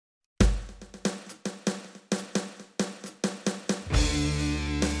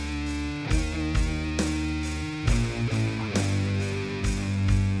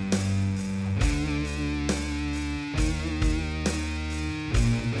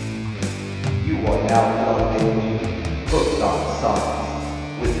now elevating Hooked on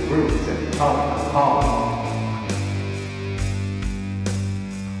Science with Bruce and Tony Collins.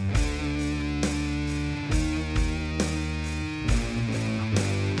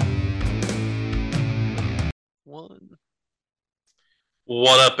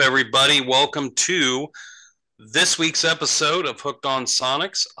 What up, everybody? Welcome to this week's episode of Hooked on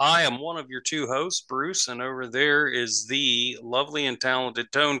Sonics. I am one of your two hosts, Bruce, and over there is the lovely and talented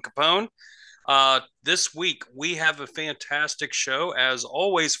Tone Capone. This week, we have a fantastic show, as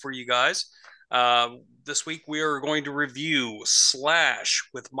always, for you guys. This week, we are going to review Slash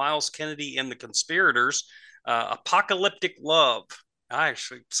with Myles Kennedy and the Conspirators, Apocalyptic Love. I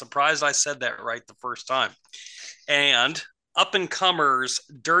actually surprised I said that right the first time. And up-and-comers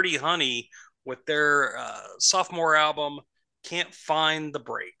Dirty Honey with their sophomore album, Can't Find the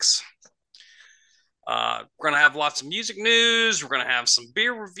Brakes. We're going to have lots of music news. We're going to have some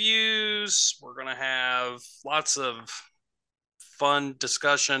beer reviews. We're going to have lots of fun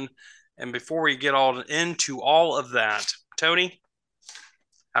discussion. And before we get all into all of that, Tony,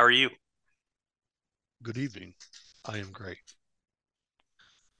 how are you? Good evening. I am great.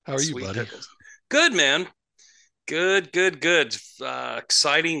 How are Sweet you, buddy? Pickles. Good, man. Good.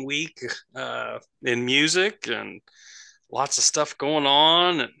 Exciting week in music and lots of stuff going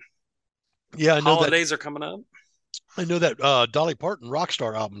on. And yeah, I know holidays are coming up. I know that Dolly Parton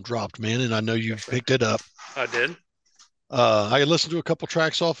Rockstar album dropped, man, and I know you picked it up. I did. I listened to a couple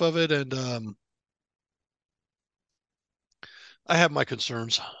tracks off of it, and I have my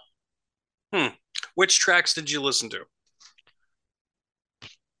concerns. Which tracks did you listen to?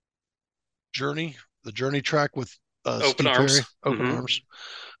 Journey, the Journey track with Open Steve Arms. Perry, Open Arms.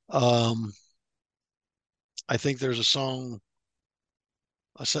 I think there's a song.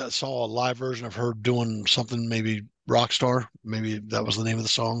 I saw a live version of her doing something, maybe Rockstar. Maybe that was the name of the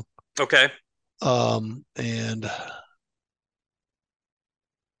song. Okay. And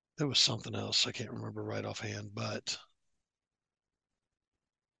there was something else I can't remember right offhand, but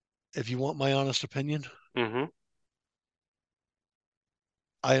if you want my honest opinion, I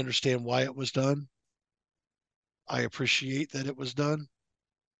understand why it was done. I appreciate that it was done.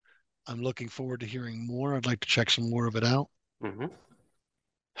 I'm looking forward to hearing more. I'd like to check some more of it out.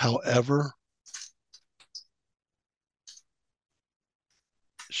 However,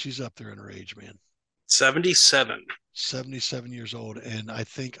 she's up there in her age, man. 77. 77 years old. And I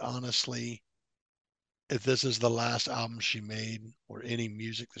think, honestly, if this is the last album she made or any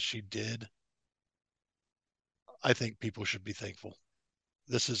music that she did, I think people should be thankful.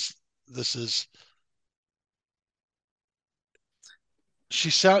 This is she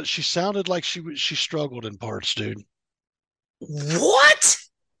sounded like she struggled in parts, dude. What?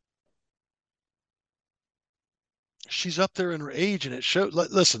 She's up there in her age, and it shows.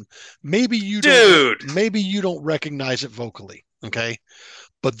 Listen, maybe you don't recognize it vocally, okay?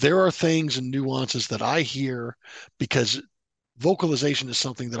 But there are things and nuances that I hear because vocalization is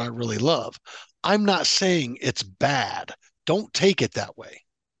something that I really love. I'm not saying it's bad. Don't take it that way.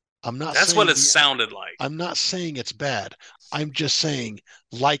 That's what it sounded like. I'm not saying it's bad. I'm just saying,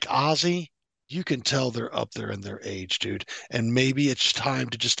 like Ozzy, you can tell they're up there in their age, dude. And maybe it's time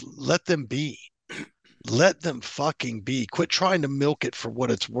to just let them be. Let them fucking be. Quit trying to milk it for what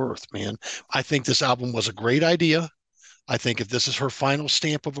it's worth, man. I think this album was a great idea. I think if this is her final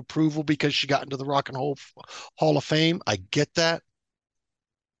stamp of approval because she got into the Rock and Roll Hall of Fame, I get that.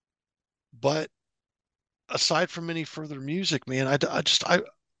 But aside from any further music, man, I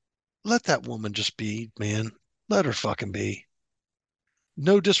let that woman just be, man. Let her fucking be.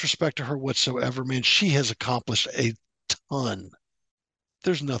 No disrespect to her whatsoever, man. She has accomplished a ton.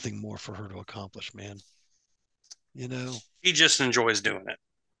 There's nothing more for her to accomplish, man. You know? He just enjoys doing it.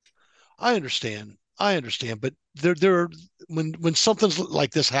 I understand, but there are when something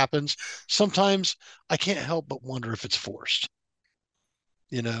like this happens, sometimes I can't help but wonder if it's forced.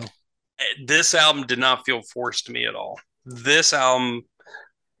 You know? This album did not feel forced to me at all. This album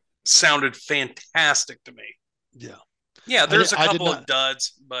sounded fantastic to me. Yeah, there's a couple of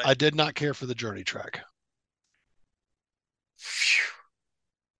duds, but I did not care for the Journey track.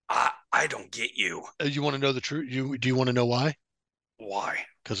 I don't get you. You want to know the truth? Do you want to know why? Why?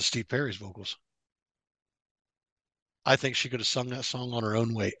 Because of Steve Perry's vocals. I think she could have sung that song on her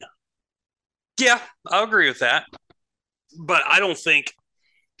own weight. Yeah, I agree with that. But I don't think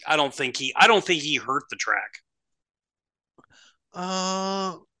he hurt the track.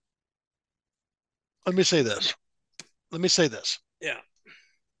 Let me say this. Yeah.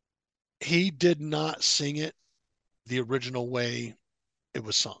 He did not sing it the original way it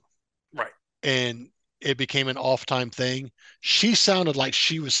was sung. Right. And it became an off-time thing. She sounded like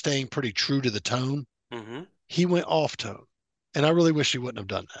she was staying pretty true to the tone. Mm-hmm. He went off tone. And I really wish he wouldn't have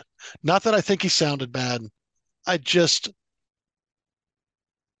done that. Not that I think he sounded bad. I just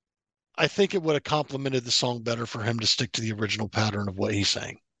I think it would have complemented the song better for him to stick to the original pattern of what he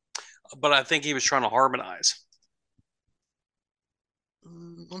sang. But I think he was trying to harmonize.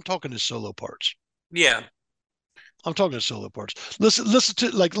 I'm talking his solo parts. Yeah. I'm talking to solo parts. Listen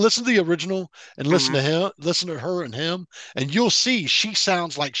to the original and listen to Mm-hmm. him, listen to her and him, and you'll see she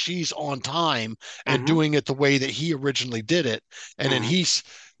sounds like she's on time and Mm-hmm. doing it the way that he originally did it. And then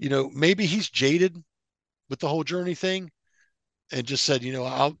Mm-hmm. maybe he's jaded with the whole Journey thing and just said,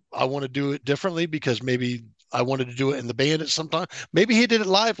 I want to do it differently because maybe I wanted to do it in the band at some time. Maybe he did it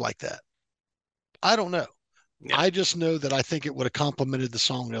live like that. I don't know. Yeah. I just know that I think it would have complemented the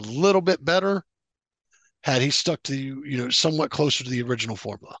song a little bit better had he stuck to somewhat closer to the original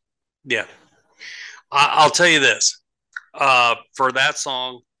formula. Yeah. I'll tell you this. For that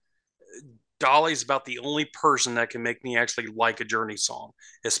song, Dolly's about the only person that can make me actually like a Journey song,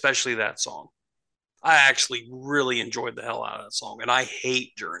 especially that song. I actually really enjoyed the hell out of that song, and I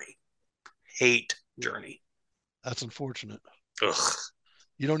hate Journey. Hate Journey. That's unfortunate. Ugh.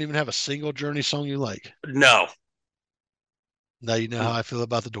 You don't even have a single Journey song you like. No. Now you know how I feel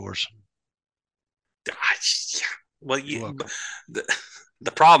about the Doors. Well, You're welcome.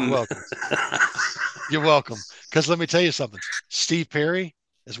 The problem. You're welcome. You're welcome. Because let me tell you something. Steve Perry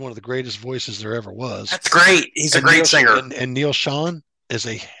is one of the greatest voices there ever was. That's great. He's a great singer. And Neil Sean is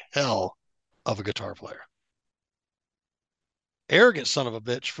a hell of a guitar player. Arrogant son of a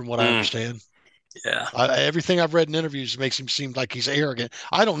bitch, from what I understand. Yeah. Everything I've read in interviews makes him seem like he's arrogant.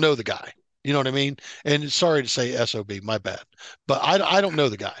 I don't know the guy. You know what I mean? And sorry to say SOB, my bad. But I don't know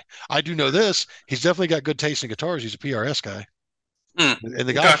the guy. I do know this. He's definitely got good taste in guitars. He's a PRS guy. And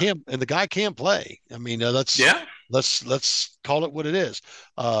the guy can play. I mean, let's call it what it is.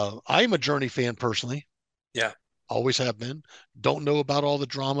 I'm a Journey fan personally. Yeah. Always have been. Don't know about all the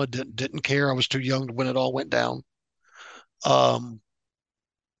drama. Didn't care. I was too young when it all went down.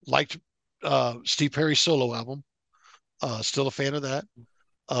 Liked Steve Perry's solo album. Still a fan of that.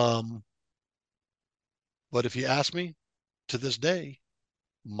 But if you ask me, to this day,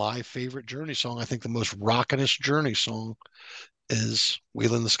 my favorite Journey song, I think the most rockinest Journey song is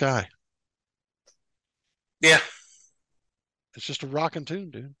Wheel in the Sky. Yeah. It's just a rocking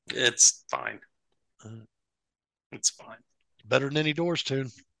tune, dude. It's fine. It's fine. Better than any Doors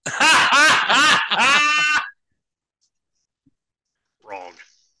tune. Wrong.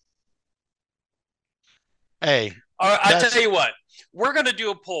 Hey. I tell you what, we're going to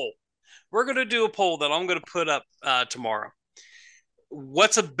do a poll. We're going to do a poll that I'm going to put up tomorrow.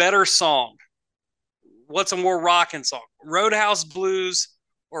 What's a better song? What's a more rocking song? Roadhouse Blues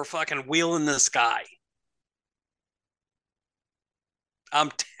or fucking Wheel in the Sky?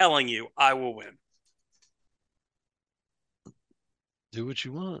 I'm telling you, I will win. Do what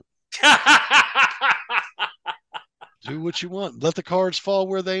you want. Do what you want. Let the cards fall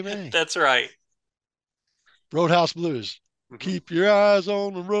where they may. That's right. Roadhouse Blues. Mm-hmm. Keep your eyes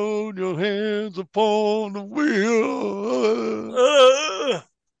on the road, your hands upon the wheel.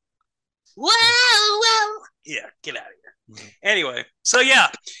 Whoa. Yeah, get out of here. Mm-hmm. Anyway, so yeah.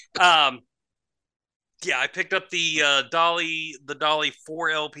 I picked up the Dolly 4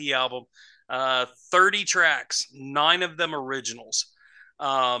 LP album. 30 tracks, 9 of them originals.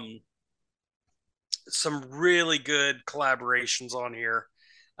 Some really good collaborations on here.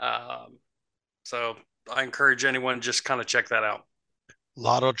 So I encourage anyone to just kind of check that out. A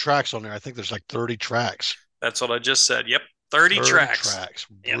lot of tracks on there. I think there's like 30 tracks. That's what I just said. Yep. 30 tracks.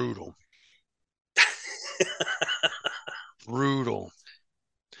 Brutal. Yep. Brutal.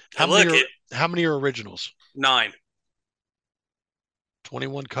 How many are originals? 9.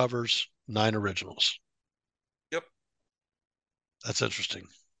 21 covers, 9 originals. Yep. That's interesting.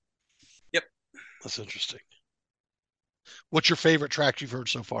 Yep. That's interesting. What's your favorite track you've heard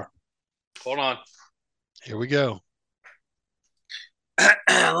so far? Hold on. Here we go.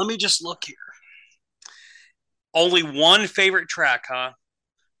 Let me just look here. Only one favorite track, huh?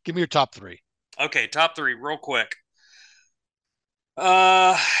 Give me your top 3. Okay, top 3, real quick.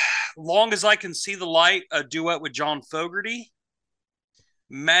 Long as I Can See the Light, a duet with John Fogerty.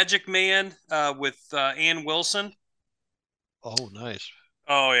 Magic Man with Ann Wilson. Oh, nice.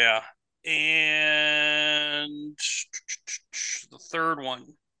 Oh, yeah. And the third one.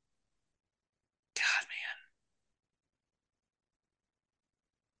 God,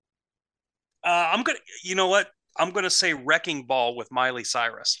 man. I'm going to, you know what? I'm going to say Wrecking Ball with Miley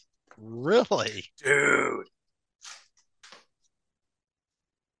Cyrus. Really? Dude.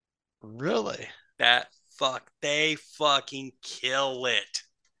 Really? That They fucking kill it.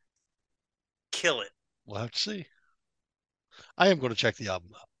 Kill it. We'll have to see. I am going to check the album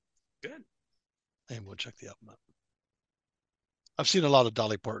out. Good. I am going to check the album out. I've seen a lot of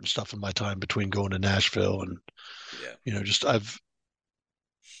Dolly Parton stuff in my time between going to Nashville and, Yeah. just I've,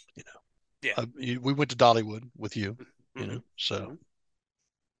 Yeah. we went to Dollywood with you, Mm-hmm. so.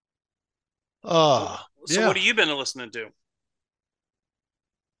 Mm-hmm. So Yeah. what have you been listening to?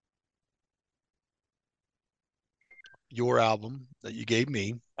 Your album that you gave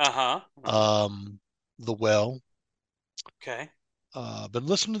me, Uh-huh. Uh-huh. The Well. Okay. Been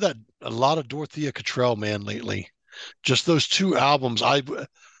listening to that a lot of Dorothea Cottrell, man, lately. Just those two albums.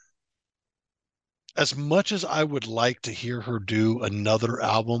 As much as I would like to hear her do another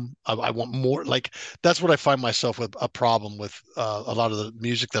album, I want more. Like that's what I find myself with a problem with a lot of the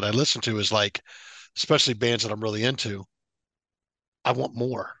music that I listen to is like, especially bands that I'm really into. I want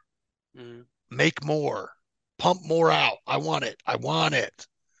more. Mm-hmm. Make more. Pump more out. I want it. I want it.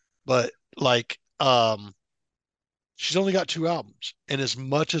 But like, she's only got two albums, and as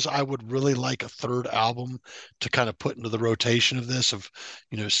much as I would really like a third album to kind of put into the rotation of this, of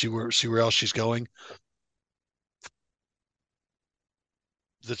see where else she's going,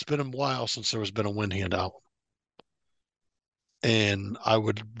 it's been a while since there has been a Wind Hand album, and I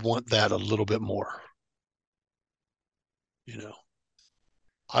would want that a little bit more. You know,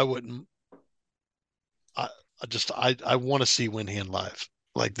 I wouldn't. I want to see Wind Hand live.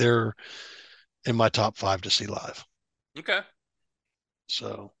 Like they're in my top five to see live. Okay.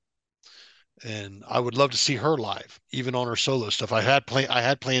 So, and I would love to see her live, even on her solo stuff. I had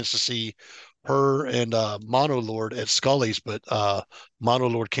plans to see her and Mono Lord at Scully's, but Mono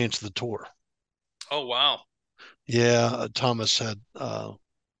Lord canceled the tour. Oh wow. Yeah, Thomas had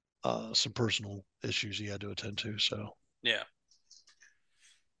some personal issues he had to attend to. So Yeah.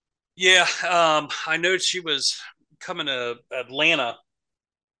 Yeah. I know she was coming to Atlanta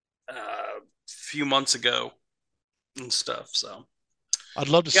a few months ago and stuff. So I'd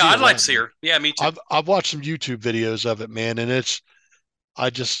love to yeah, see her I'd like to live, see man. her. Yeah, me too. I've watched some YouTube videos of it, man, and I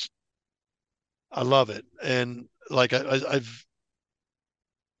just I love it. And like I've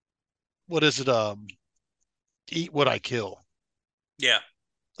what is it? Eat What I Kill. Yeah.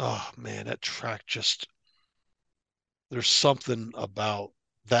 Oh man, that track just there's something about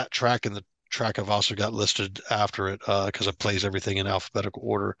that track and the track I've also got listed after it because it plays everything in alphabetical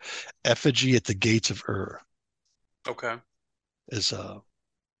order. Effigy at the Gates of Ur Okay. is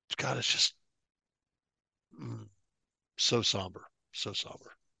God, it's just mm, so somber, so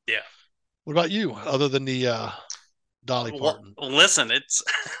somber. Yeah. What about you? Other than the Dolly Parton, Listen, it's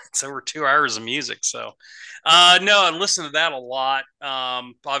it's over 2 hours of music. So, no, I listen to that a lot.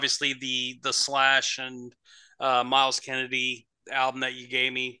 Obviously the Slash and Miles Kennedy album that you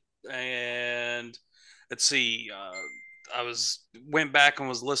gave me, and let's see, I went back and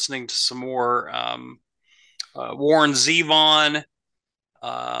was listening to some more Warren Zevon,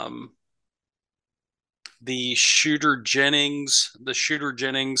 um, the Shooter Jennings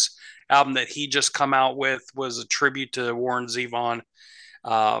album that he just come out with was a tribute to Warren Zevon.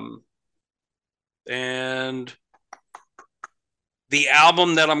 Um, and the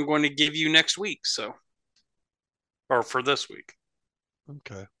album that I'm going to give you next week. So, or for this week.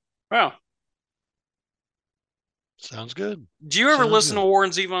 okay, Wow. sounds good. Do you ever Sounds listen to good.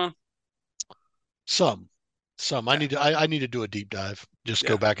 Warren Zevon? Some, some. Okay. I need to do a deep dive. Just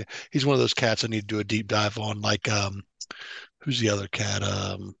go Yeah. back. He's one of those cats I need to do a deep dive on. Like who's the other cat?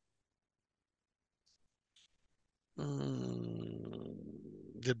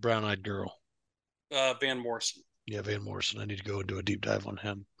 The brown eyed girl. Van Morrison. Yeah, Van Morrison. I need to go and do a deep dive on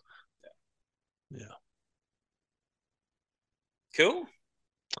him. Yeah. Cool.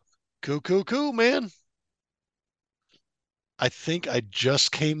 Cool, cool, cool, man. I think I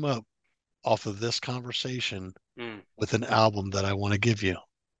just came up off of this conversation Mm. with an album that I want to give you.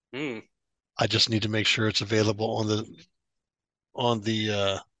 Mm. I just need to make sure it's available on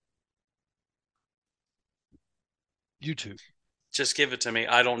the YouTube. Just give it to me.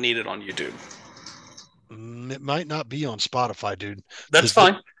 I don't need it on YouTube. It might not be on Spotify, dude. That's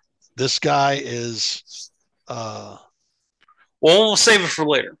fine. This guy is uh Well, we'll save it for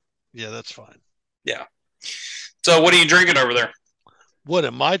later. yeah, that's fine. Yeah. So, what are you drinking over there? What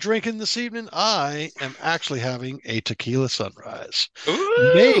am I drinking this evening? I am actually having a tequila sunrise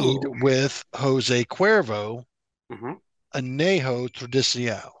made Ooh. with Jose Cuervo Mm-hmm. Anejo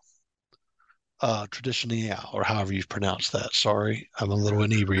Tradicional. Tradicional, or however you pronounce that. Sorry, I'm a little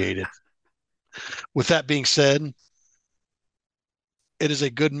inebriated. With that being said, it is a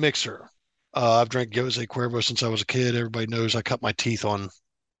good mixer. I've drank Jose Cuervo since I was a kid. Everybody knows I cut my teeth on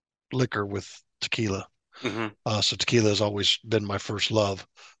liquor with tequila. Mm-hmm. So tequila has always been my first love.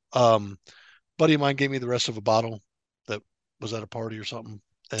 Um, buddy of mine gave me the rest of a bottle that was at a party or something,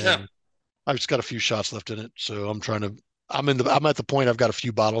 Yeah. and I've just got a few shots left in it. So I'm at the point I've got a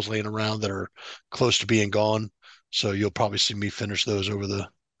few bottles laying around that are close to being gone. So you'll probably see me finish those over the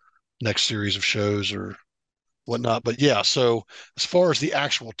next series of shows or whatnot. But yeah, so as far as the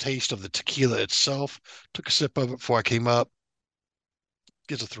actual taste of the tequila itself, took a sip of it before I came up.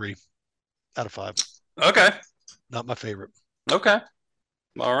 Gives a 3 out of 5. Okay. Not my favorite. Okay.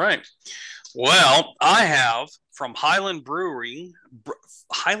 All right. Well, I have from Highland Brewing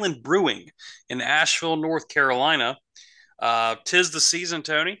in Asheville, North Carolina. Tis the season,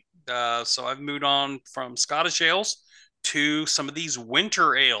 Tony. So I've moved on from Scottish ales to some of these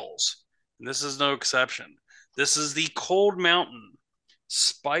winter ales. And this is no exception. This is the Cold Mountain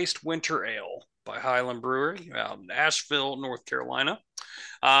Spiced Winter Ale by Highland Brewery out in Asheville, North Carolina.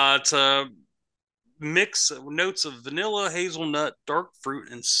 It's a mix of notes of vanilla, hazelnut, dark fruit,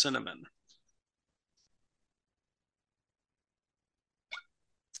 and cinnamon.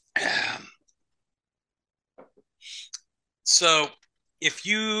 So if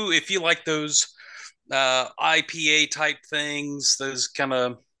you like those IPA type things, those kind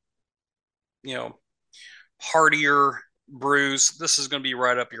of you know heartier brews, this is going to be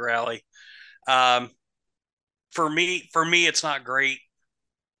right up your alley. Um, for me, it's not great,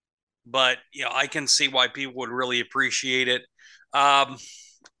 but I can see why people would really appreciate it. Um,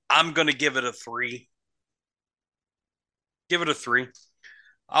 I'm going to give it a 3. Give it a 3.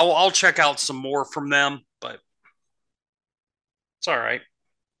 I'll check out some more from them, but it's all right.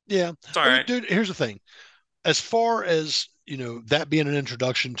 Yeah. It's all I mean, right. dude, here's the thing. As far as, that being an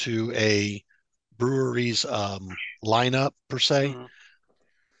introduction to a brewery's lineup per se, Mm-hmm.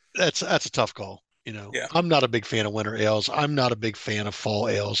 that's a tough call. Yeah. I'm not a big fan of winter ales. I'm not a big fan of fall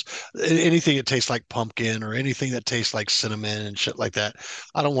ales. Anything that tastes like pumpkin or anything that tastes like cinnamon and shit like that,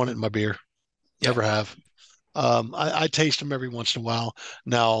 I don't want it in my beer. Yeah. Never have. I taste them every once in a while.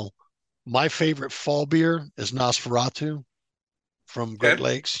 Now, my favorite fall beer is Nosferatu from Great Okay.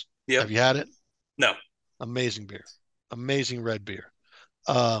 Lakes. Yep. Have you had it? No. Amazing beer. Amazing red beer.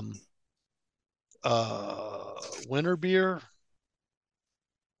 Um, winter beer.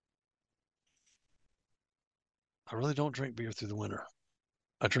 I really don't drink beer through the winter.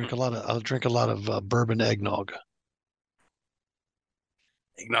 I drink a lot of bourbon eggnog.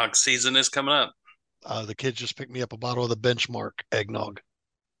 Eggnog season is coming up. The kids just picked me up a bottle of the Benchmark eggnog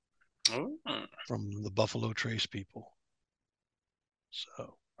Oh, from the Buffalo Trace people.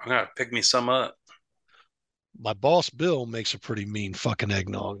 So I'm gonna pick me some up. my boss Bill makes a pretty mean fucking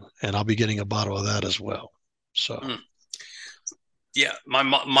eggnog, and I'll be getting a bottle of that as well. So Mm. Yeah, my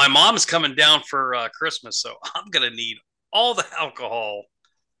mom's coming down for Christmas, so I'm gonna need all the alcohol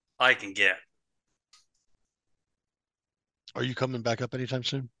I can get. are you coming back up anytime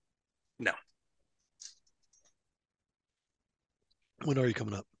soon? No, When are you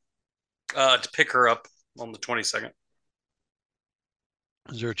coming up? to pick her up on the 22nd.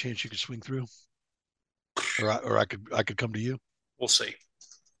 Is there a chance you could swing through, or I could come to you? We'll see.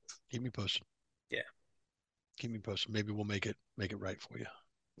 Keep me posted. Yeah. Keep me posted. Maybe we'll make it right for you.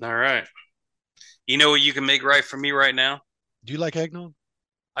 All right. You know what you can make right for me right now? Do you like eggnog?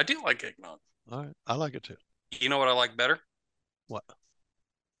 I do like eggnog. All right, I like it too. You know what I like better? What?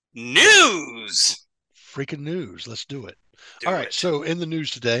 News. Freaking news. Let's do it. All Do right. it. So in the news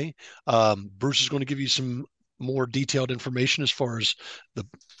today, Bruce is going to give you some more detailed information as far as the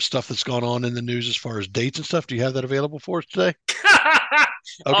stuff that's gone on in the news, as far as dates and stuff. Do you have that available for us today?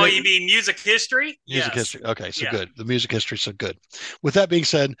 Oh, Okay. you mean music history? Music Yes. history. Okay, so Yeah. good. The music history, so good. With that being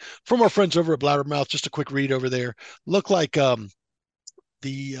said, from our friends over at Blabbermouth, just a quick read over there. Look like the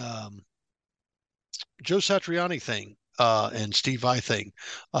Joe Satriani thing and Steve Vai thing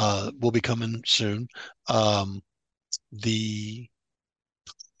will be coming soon. Um, the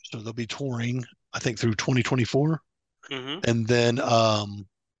so they'll be touring, I think, through 2024, Mm-hmm. and then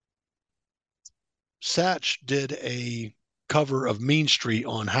Satch did a cover of Mean Street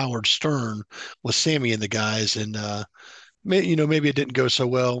on Howard Stern with Sammy and the guys, and maybe it didn't go so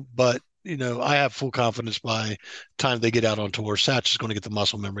well, but I have full confidence by time they get out on tour, Satch is going to get the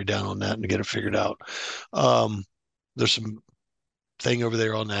muscle memory down on that and get it figured out. Um, there's some thing over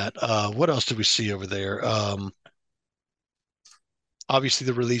there on that. What else did we see over there? Obviously,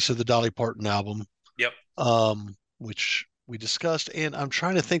 the release of the Dolly Parton album, Yep. which we discussed. And I'm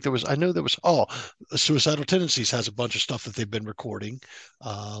trying to think, I know there was, Suicidal Tendencies has a bunch of stuff that they've been recording.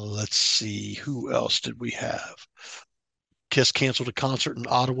 Let's see, who else did we have? Kiss canceled a concert in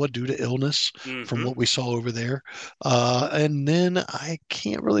Ottawa due to illness, from what we saw over there. And then I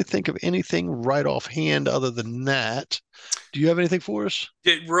can't really think of anything right offhand other than that. Do you have anything for us?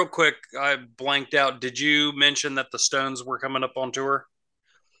 Real quick, I blanked out. Did you mention that the Stones were coming up on tour?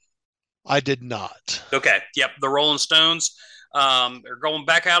 I did not. Okay. Yep. The Rolling Stones are going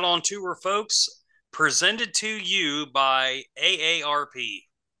back out on tour, folks. Presented to you by AARP.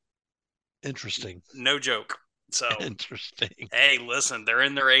 Interesting. No joke. So, Interesting. hey, listen, they're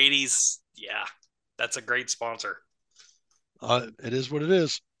in their 80s. Yeah, that's a great sponsor. It is what it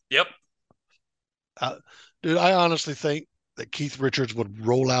is. Yep. Dude, I honestly think that Keith Richards would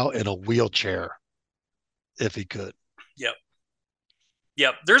roll out in a wheelchair if he could. Yep.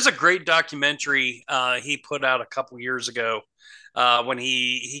 Yep. There's a great documentary he put out a couple years ago when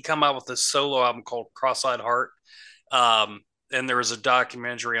he come out with this solo album called Cross-Eyed Heart. And there was a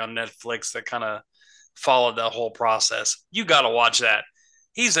documentary on Netflix that kind of followed that whole process. You got to watch that.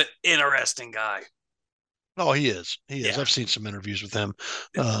 He's an interesting guy. Oh, he is. He is. Yeah. I've seen some interviews with him.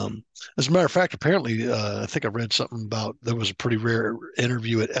 As a matter of fact, apparently, I think I read something about there was a pretty rare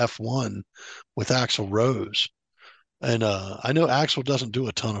interview at F1 with Axl Rose. And I know Axl doesn't do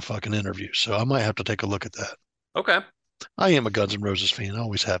a ton of fucking interviews, so I might have to take a look at that. Okay. I am a Guns N' Roses fan. I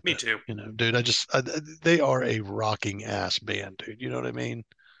always have been. Me too. You know, dude, they are a rocking ass band, dude. You know what I mean?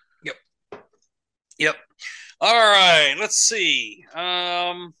 Yep. Yep. All right. Let's see.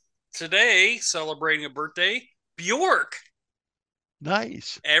 Today, celebrating a birthday, Bjork.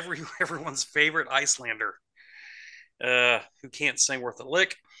 Nice. Everyone's favorite Icelander. Who can't sing worth a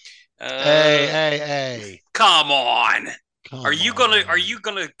lick. Hey. Come on. Are you on.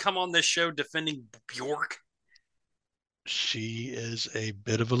 gonna come on this show defending Bjork? She is a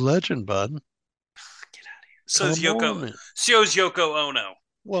bit of a legend, bud. Get out of here. So's Yoko Ono.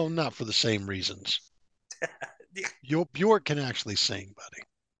 Well, not for the same reasons. Bjork can actually sing, buddy.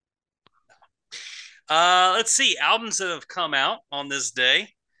 Let's see. Albums that have come out on this day.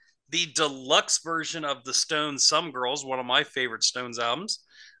 The deluxe version of the Stones' Some Girls, one of my favorite Stones albums,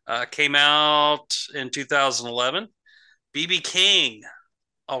 came out in 2011. B.B. King.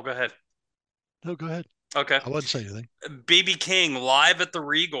 Oh, go ahead. No, go ahead. Okay. I wasn't saying anything. B.B. King, Live at the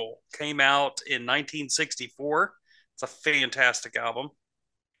Regal, came out in 1964. It's a fantastic album.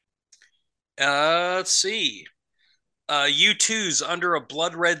 Let's see. U2's Under a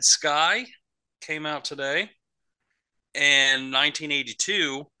Blood Red Sky came out today in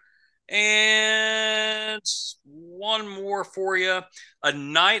 1982. And one more for you. A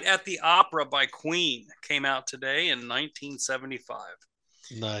Night at the Opera by Queen came out today in 1975.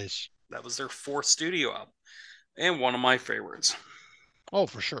 Nice. That was their fourth studio album and one of my favorites. Oh,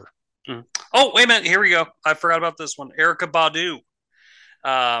 for sure. Oh, wait a minute. Here we go. I forgot about this one. Erykah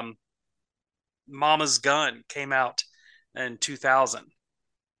Badu. Mama's Gun came out in 2000.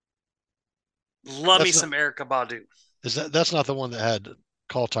 Love me some Erykah Badu. That's not the one that had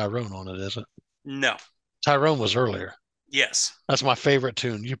Call Tyrone on it, is it? No. Tyrone was earlier. Yes. That's my favorite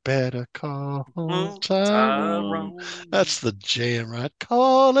tune. You better call Tyrone. That's the jam, right?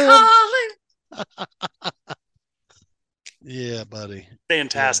 Call him. Yeah, buddy.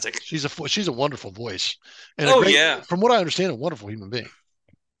 Fantastic. Yeah. She's a wonderful voice. And from what I understand, a wonderful human being.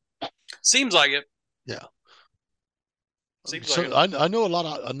 Seems like it. Yeah. Seems like it. I know a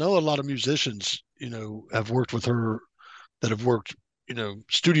lot of musicians, have worked with her, that have worked,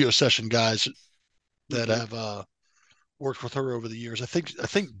 studio session guys that have worked with her over the years. I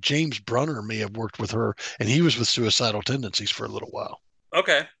think James Brunner may have worked with her, and he was with Suicidal Tendencies for a little while.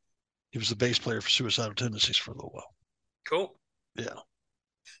 Okay. He was the bass player for Suicidal Tendencies for a little while. Cool. Yeah.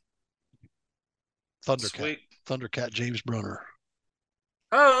 Thundercat James Brunner.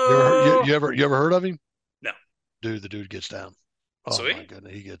 Oh. You ever heard of him? No. Dude, the dude gets down. Oh Sweet. My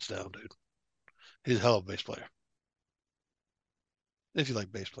goodness, he gets down, dude. He's a hell of a bass player. If you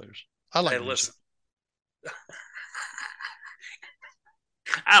like bass players, I like. Hey, listen.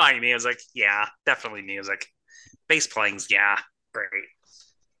 I like music. Yeah, definitely music. Bass playing's great.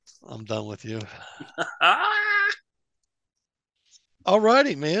 I'm done with you. All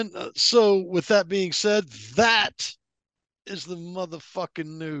righty, man. So with that being said, that is the motherfucking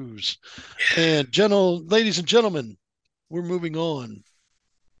news. And ladies and gentlemen, we're moving on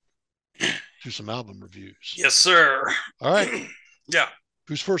to some album reviews. Yes, sir. All right. Yeah.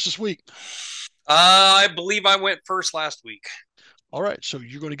 Who's first this week? I believe I went first last week. All right. So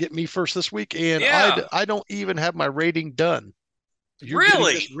you're going to get me first this week, and yeah. I don't even have my rating done.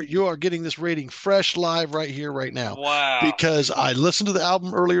 You are getting this rating fresh live right here, right now. Wow. Because I listened to the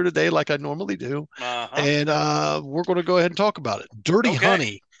album earlier today like I normally do. And we're going to go ahead and talk about it. Dirty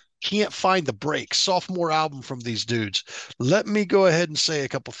Honey can't find the break. Sophomore album from these dudes. Let me go ahead and say a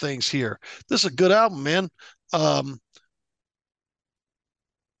couple things here. This is a good album, man. Um,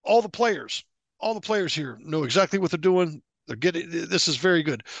 all the players, all the players here know exactly what they're doing. They're getting this is very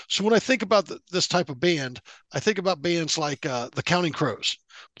good. So when I think about this type of band, I think about bands like the Counting Crows.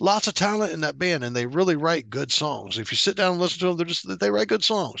 Lots of talent in that band, and they really write good songs. If you sit down and listen to them, they write good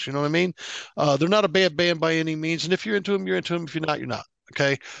songs. You know what I mean? They're not a bad band by any means, and if you're into them, you're into them. If you're not, you're not.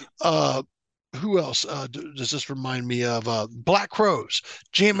 Okay. Uh, who else does this remind me of? Black Crows,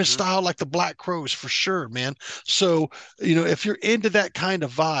 jamming Hmm. style like the Black Crows for sure, man. So, if you're into that kind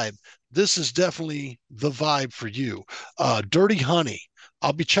of vibe, this is definitely the vibe for you. Dirty Honey.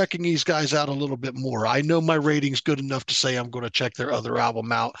 I'll be checking these guys out a little bit more. I know my rating's good enough to say I'm going to check their other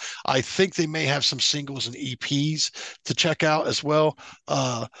album out. I think they may have some singles and EPs to check out as well.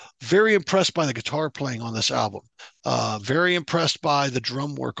 Very impressed by the guitar playing on this album. Very impressed by the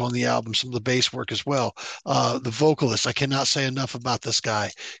drum work on the album, some of the bass work as well. The vocalist, I cannot say enough about this guy.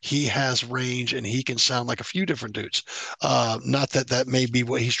 He has range and he can sound like a few different dudes. Not that that may be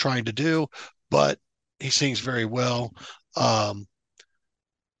what he's trying to do, but he sings very well. Um,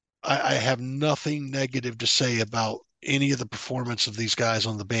 I have nothing negative to say about any of the performance of these guys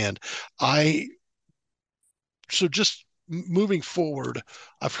on the band. I so just moving forward,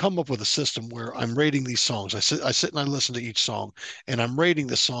 I've come up with a system where I'm rating these songs. I sit and I listen to each song, and I'm rating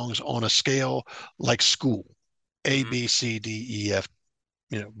the songs on a scale like school, A, Hmm. B, C, D, E, F.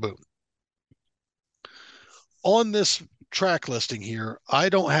 Boom. On this track listing here, I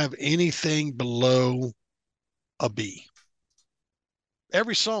don't have anything below a B.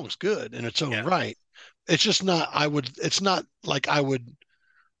 Every song's good in its own Yeah. right. It's just not. It's not like I would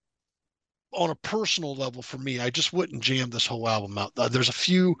on a personal level for me, I just wouldn't jam this whole album out. There's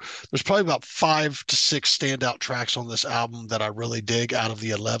probably about 5 to 6 standout tracks on this album that I really dig out of the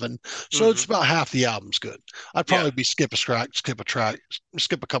 11. So Hmm. it's about half the album's good. I'd Yeah. probably be skip a track, skip a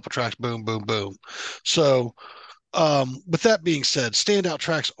couple tracks, boom, boom, boom. So, with that being said, standout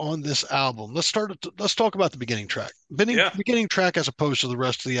tracks on this album. Let's talk about the beginning track. Yeah. Beginning track as opposed to the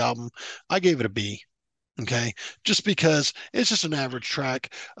rest of the album, I gave it a B. Okay, just because it's just an average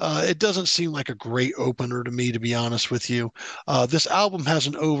track. It doesn't seem like a great opener to me, to be honest with you. This album has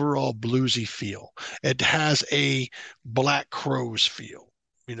an overall bluesy feel. It has a Black Crows feel.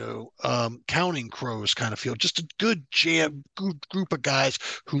 Counting Crows kind of feel. Just a good jam, good group of guys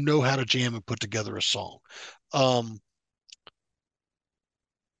who know how to jam and put together a song. Um,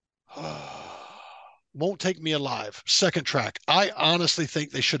 Won't Take Me Alive, second track. I honestly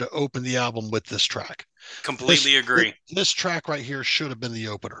think they should have opened the album with this track. This Completely agree. this track right here should have been the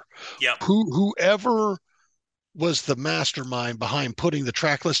opener. Yep. Whoever was the mastermind behind putting the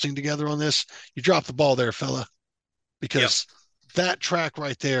track listing together on this, you dropped the ball there, fella, Yep. because that track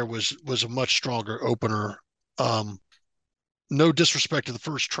right there was a much stronger opener. Um, no disrespect to the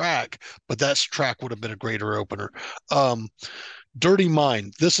first track, but that track would have been a greater opener. Um, Dirty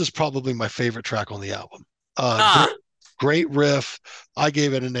Mind. This is probably my favorite track on the album. Ah, Great riff. I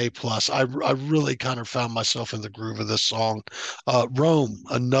gave it an A plus. I really kind of found myself in the groove of this song. Rome,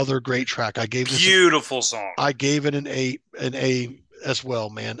 another great track. beautiful song. I gave it an A as well,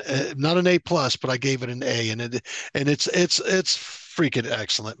 man. Not an A plus, but I gave it an A, and it's freaking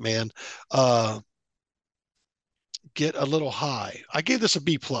excellent, man. Uh, get a little high. I gave this a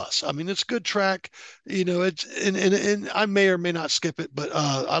B plus. I mean, it's a good track. It's and I may or may not skip it, but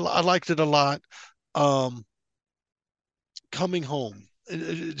I liked it a lot. Um, Coming home.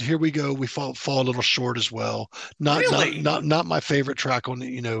 Here we go. We fall a little short as well. Really? Not my favorite track on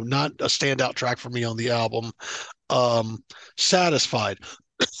not a standout track for me on the album. Um, Satisfied,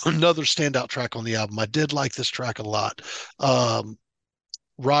 another standout track on the album. I did like this track a lot. Um,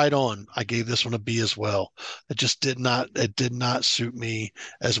 Ride On, I gave this one a B as well. It did not suit me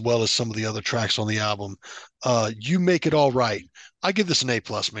as well as some of the other tracks on the album. You Make It All Right. I give this an A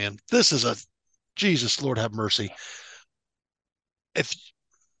plus, man. This is a Jesus, Lord have mercy. If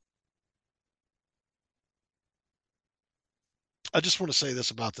I just want to say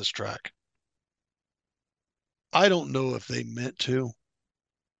this about this track. I don't know if they meant to,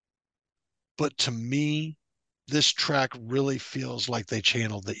 but to me, this track really feels like they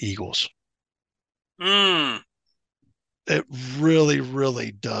channeled the Eagles. Mm. It really,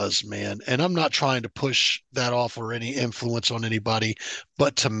 really does, man. And I'm not trying to push that off or any influence on anybody,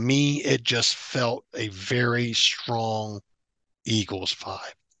 but to me, it just felt a very strong Eagles vibe.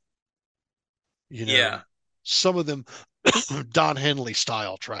 You know, Yeah. some of them Don Henley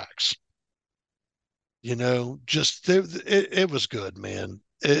style tracks. Just it was good, man.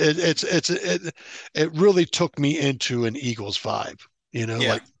 It really took me into an Eagles vibe. Yeah.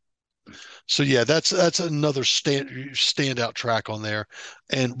 Like So yeah, that's another standout track on there.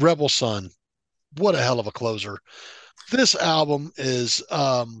 And Rebel Sun, what a hell of a closer. This album is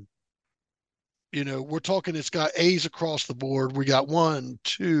we're talking, it's got A's across the board. We got one,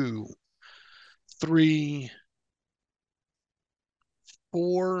 two, three,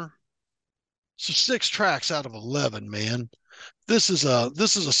 four, so six tracks out of 11, man. This is a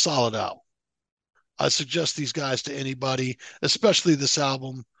solid album. I suggest these guys to anybody, especially this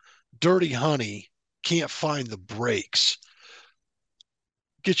album. Dirty Honey, Can't Find the Breaks.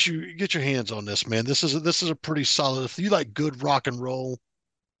 Get your hands on this, man. This is a pretty solid. If you like good rock and roll,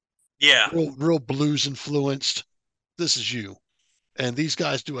 Yeah. real blues influenced, this is you. And these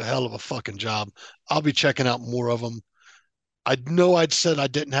guys do a hell of a fucking job. I'll be checking out more of them. I know I'd said I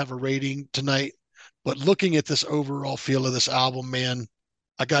didn't have a rating tonight, but looking at this overall feel of this album, man,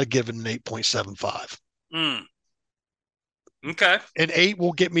 I got to give it an 8.75. Mm. Okay. An eight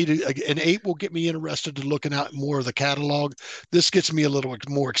will get me interested to looking at more of the catalog. This gets me a little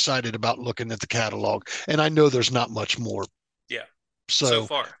more excited about looking at the catalog, and I know there's not much more. Yeah. So So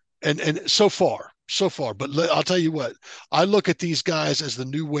far. and so far, but I'll tell you what, I look at these guys as the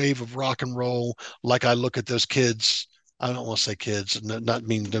new wave of rock and roll, like I look at those kids. I don't want to say kids, not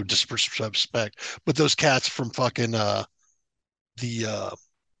mean no disrespect, but those cats from fucking the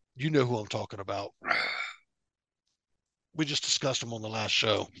you know who I'm talking about. We just discussed them on the last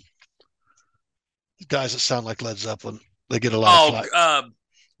show. Guys that sound like Led Zeppelin. They get a lot of flack.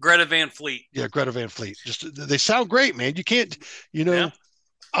 Greta Van Fleet. Yeah, Greta Van Fleet. Just they sound great, man. You can't, Yeah.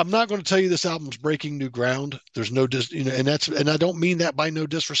 I'm not going to tell you this album's breaking new ground. There's no and I don't mean that by no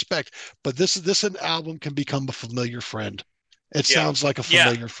disrespect, but this an album can become a familiar friend. It Yeah. sounds like a Yeah.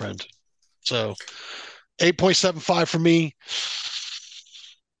 familiar friend. So 8.75 for me.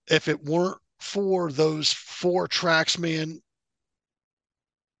 If it weren't for those four tracks, man,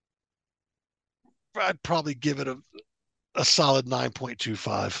 I'd probably give it a solid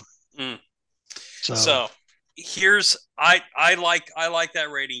 9.25. Mm. So So here's I like that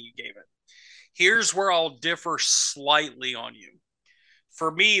rating you gave it. Here's where I'll differ slightly on you.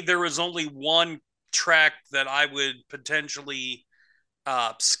 For me, there was only one track that I would potentially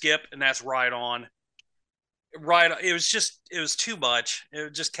skip, and that's Ride On. Right, it was too much.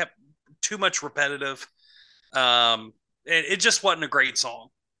 It just kept too much repetitive. It just wasn't a great song.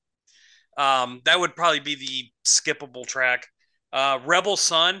 That would probably be the skippable track. Rebel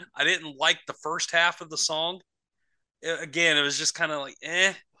Sun, I didn't like the first half of the song. Again, it was just kind of like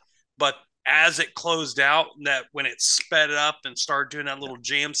but as it closed out, that when it sped up and started doing that little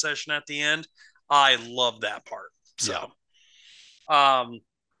jam session at the end, I love that part. So,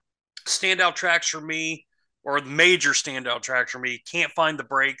 standout tracks for me, or the major standout tracks for me, Can't Find the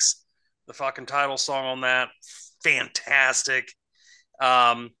Breaks, the fucking title song on that, fantastic.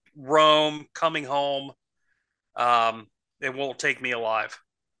 Rome, Coming Home, It Won't Take Me Alive.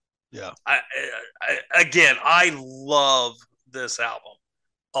 Yeah. Again, I love this album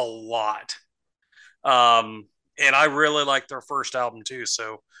a lot. And I really like their first album too.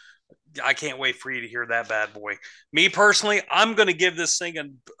 So I can't wait for you to hear that bad boy. Me personally, I'm going to give this thing a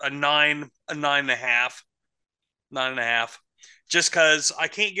 9.5, 9.5, just because I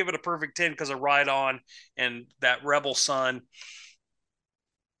can't give it a perfect 10 because of Ride On and that Rebel Sun,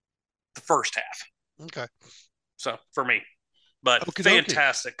 the first half. Okay. So for me, but Okey-dokey.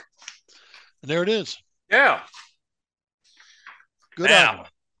 fantastic. And there it is. Yeah. Good Now, album.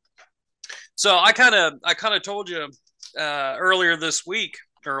 so I kind of told you earlier this week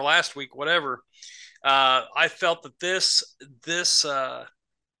or last week, whatever. I felt that this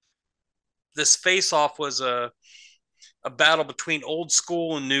face off was a battle between old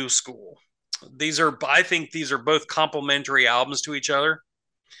school and new school. I think these are both complementary albums to each other.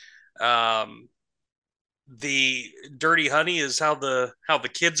 The Dirty Honey is how the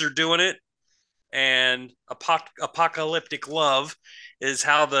kids are doing it, and Apocalyptic Love is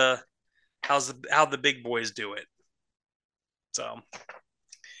how the big boys do it. So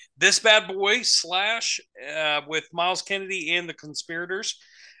this bad boy slash with Myles Kennedy and the Conspirators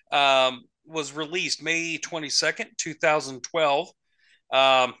was released May 22nd, 2012.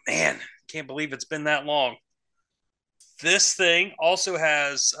 Man, can't believe it's been that long. This thing also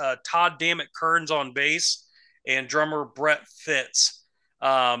has Todd Dammit Kearns on bass and drummer Brett Fitz.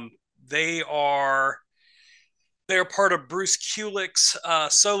 They're part of Bruce Kulick's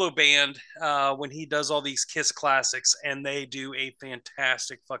solo band when he does all these Kiss classics, and they do a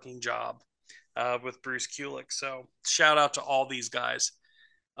fantastic fucking job with Bruce Kulick. So shout out to all these guys.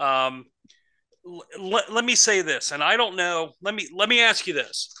 Let me say this, and I don't know. Let me ask you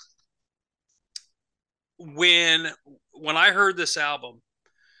this: when I heard this album,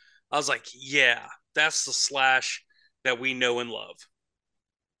 I was like, yeah, that's the Slash that we know and love.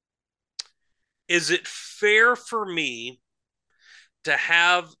 Is it fair for me to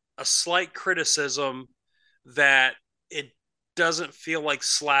have a slight criticism that it doesn't feel like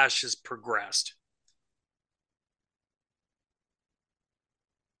Slash has progressed?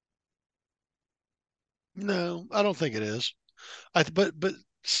 No, I don't think it is. But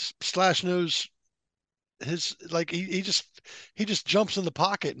Slash knows his like he just jumps in the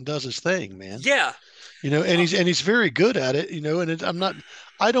pocket and does his thing, man. Yeah. And Uh, he's very good at it.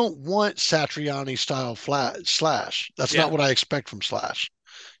 I don't want Satriani style flat Slash. That's yeah. not what I expect from Slash.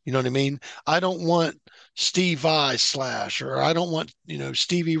 You know what I mean? I don't want Steve Vai Slash, or I don't want,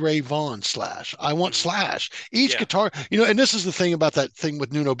 Stevie Ray Vaughan Slash. I want Mhm. Slash. Each Yeah. guitar, and this is the thing about that thing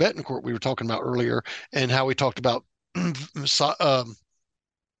with Nuno Betancourt we were talking about earlier, and how we talked about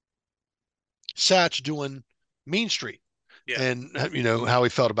Satch doing Mean Street, Yeah. and how he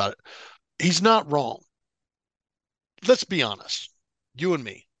felt about it. He's not wrong. Let's be honest. You and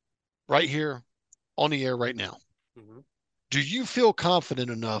me, right here on the air right now. Mhm. Do you feel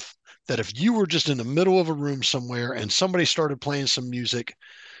confident enough that if you were just in the middle of a room somewhere and somebody started playing some music,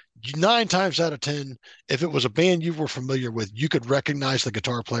 9 times out of 10, if it was a band you were familiar with, you could recognize the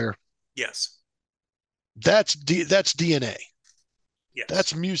guitar player? Yes. That's DNA. Yes.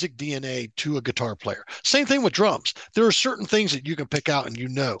 That's music DNA to a guitar player. Same thing with drums. There are certain things that you can pick out and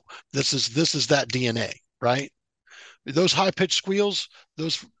this is that DNA, right? Those high pitched squeals,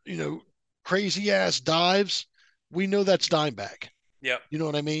 those crazy ass dives, we know that's Dimebag. Yep. You know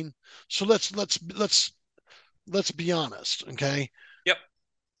what I mean? So let's be honest, okay? Yep.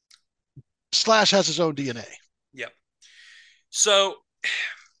 Slash has his own DNA. Yep. So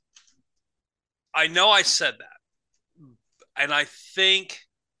I know I said that, and I think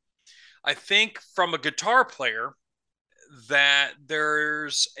from a guitar player that there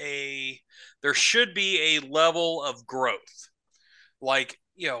should be a level of growth. Like,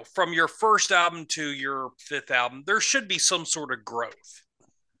 from your first album to your fifth album, there should be some sort of growth,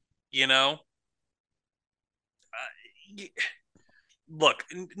 you know? Look,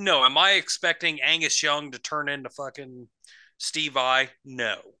 no, am I expecting Angus Young to turn into fucking Steve Vai?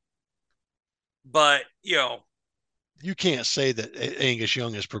 No. But, You can't say that Angus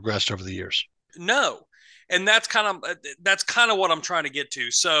Young has progressed over the years. no. And that's kind of what I'm trying to get to.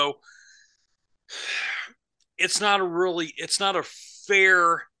 So, it's not a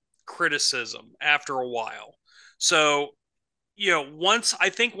fair criticism after a while. So, once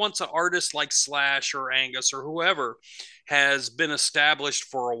an artist like Slash or Angus or whoever has been established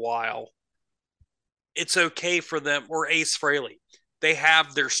for a while, it's okay for them, or Ace Frehley. They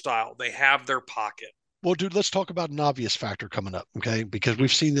have their style, they have their pocket. Well, dude, let's talk about an obvious factor coming up, okay? Because we've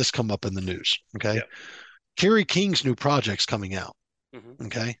Mm-hmm. seen this come up in the news, okay? Yeah. Kerry King's new project's coming out, Mm-hmm.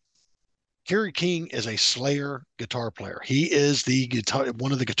 okay? Kerry King is a Slayer guitar player. He is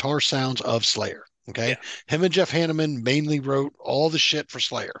one of the guitar sounds of Slayer, okay? Yeah. Him and Jeff Hanneman mainly wrote all the shit for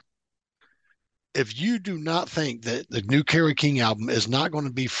Slayer. If you do not think that the new Kerry King album is not going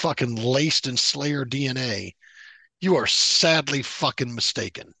to be fucking laced in Slayer DNA, you are sadly fucking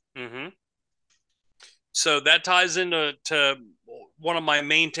mistaken. Mm-hmm. So that ties into one of my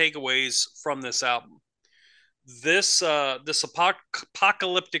main takeaways from this album. This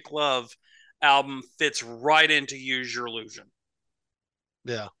apocalyptic love album fits right into Use Your Illusion,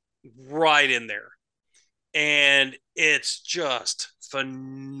 Yeah. right in there, and it's just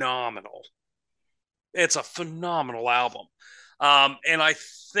phenomenal. It's a phenomenal album, and I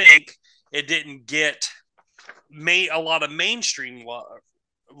think it didn't get a lot of mainstream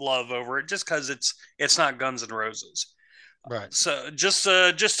love over it just because it's not Guns N' Roses. Right. So just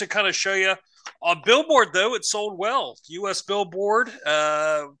to kind of show you, on Billboard though, it sold well. U.S. Billboard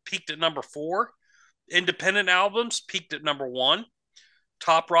peaked at number 4. Independent albums peaked at number 1.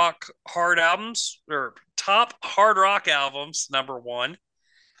 Top hard rock albums number 1.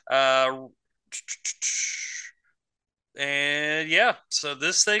 Uh, and yeah, so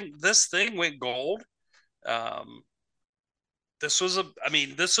this thing went gold. Um, this was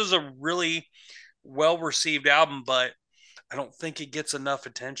a really well received album, but I don't think it gets enough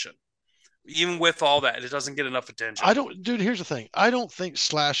attention. Even with all that, it doesn't get enough attention. I don't, dude. Here's the thing. I don't think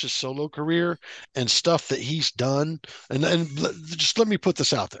Slash's solo career and stuff that he's done, and just let me put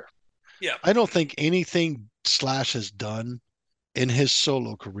this out there. Yeah, I don't think anything Slash has done in his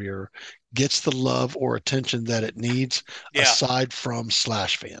solo career gets the love or attention that it needs, yeah, aside from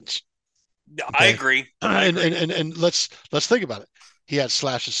Slash fans. I Okay, agree. I and agree. let's think about it. He had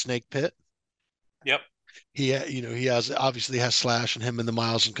Slash's Snake Pit. Yep. He obviously has Slash and him and the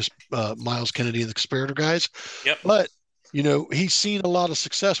Myles Kennedy and the Conspirator guys. Yep. But You know, he's seen a lot of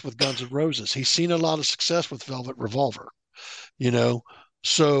success with Guns N' Roses. He's seen a lot of success with Velvet Revolver, you know.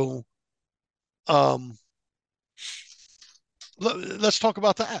 So um let's talk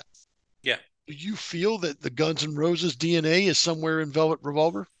about that. Yeah. Do you feel that the Guns N' Roses DNA is somewhere in Velvet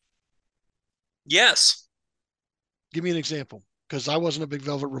Revolver? Yes. Give me an example. Because I wasn't a big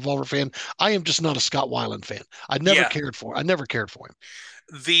Velvet Revolver fan. I am just not a Scott Weiland fan. Yeah. I never cared for him.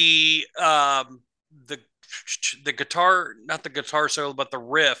 The the the guitar, not the guitar solo, but the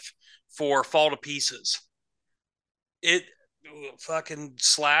riff for Fall to Pieces. It fucking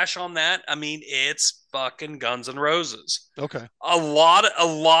Slash on that. I mean, it's fucking Guns N' Roses. Okay. A lot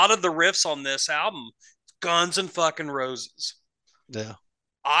of the riffs on this album, Guns and fucking Roses. Yeah.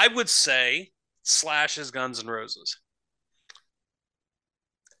 I would say Slash is Guns N' Roses.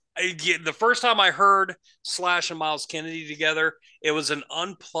 The first time I heard Slash and Myles Kennedy together, it was an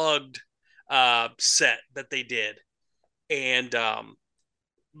unplugged set that they did, and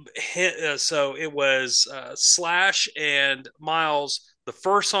so it was Slash and Myles. The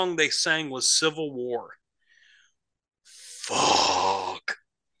first song they sang was Civil War. Fuck.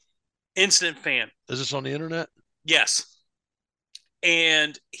 Instant fan. Is this on the internet? Yes.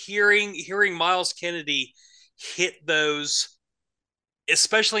 And hearing Myles Kennedy hit those,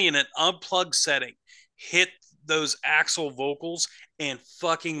 especially in an unplugged setting, hit those Axl vocals and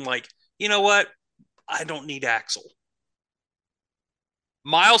fucking like, you know what? I don't need Axl.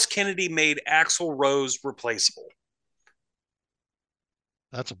 Myles Kennedy made Axl Rose replaceable.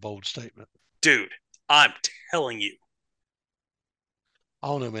 That's a bold statement. Dude, I'm telling you. I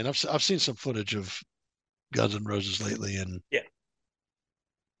don't know, man. I've seen some footage of Guns N' Roses lately, and Yeah.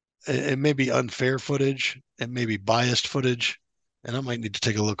 it may be unfair footage, it may be biased footage, and I might need to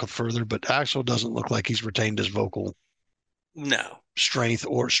take a look further. But Axl doesn't look like he's retained his vocal No. strength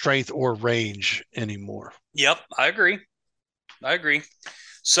or range anymore. Yep, I agree. I agree.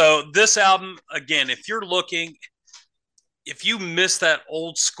 So this album, again, if you miss that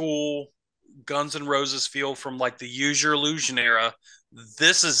old school Guns N' Roses feel from like the Use Your Illusion era,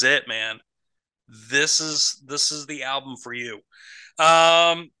 this is it, man. This is the album for you.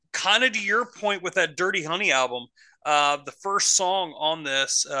 Kind of to your point with that Dirty Honey album, the first song on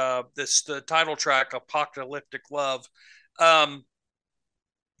the title track, Apocalyptic Love, um,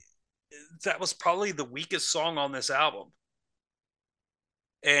 that was probably the weakest song on this album.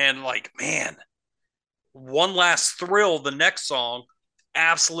 And like, man, One Last Thrill, the next song,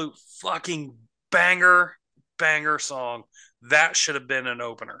 absolute fucking banger song. That should have been an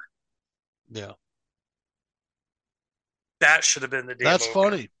opener. Yeah. That should have been the damn That's opener.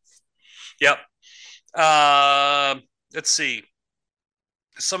 funny. Yep. Let's see.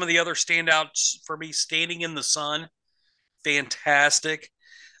 Some of the other standouts for me, Standing in the Sun, fantastic.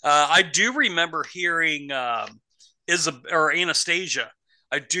 I do remember hearing Anastasia.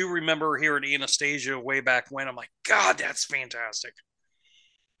 I do remember hearing Anastasia way back when. I'm like, God, that's fantastic.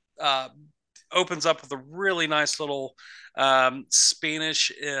 Uh, Opens up with a really nice little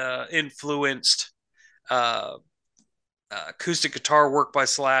Spanish influenced acoustic guitar work by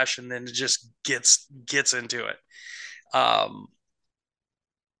Slash, and then it just gets into it. Um,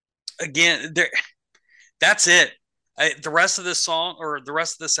 Again, that's it. The rest of this song or the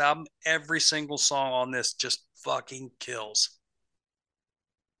rest of this album, every single song on this just fucking kills.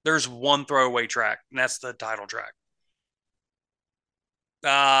 There's one throwaway track, and that's the title track.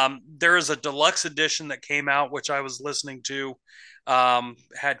 There is a deluxe edition that came out, which I was listening to,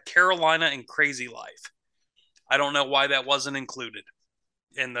 had Carolina and Crazy Life. I don't know why that wasn't included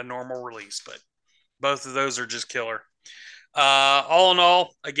in the normal release, but both of those are just killer. All in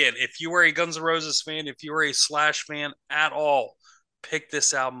all, again, if you are a Guns N' Roses fan, if you are a Slash fan at all, pick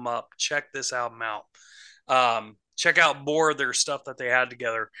this album up. Check this album out. Check out more of their stuff that they had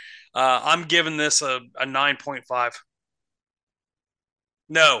together. I'm giving this a 9.5.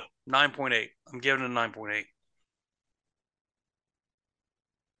 No, 9.8. I'm giving it a 9.8.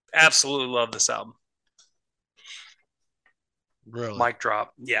 Absolutely love this album. Really. Mic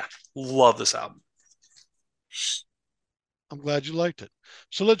drop. Yeah, love this album. I'm glad you liked it.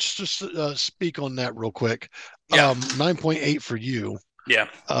 So let's just speak on that real quick. Yeah. 9.8 for you. Yeah.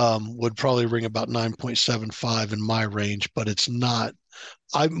 Would probably ring about 9.75 in my range, but it's not.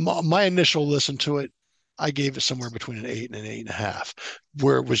 My initial listen to it, I gave it somewhere between an 8 and an 8.5,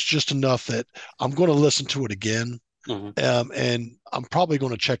 where it was just enough that I'm going to listen to it again. And I'm probably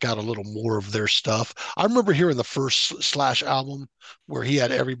going to check out a little more of their stuff. I remember hearing the first Slash album where he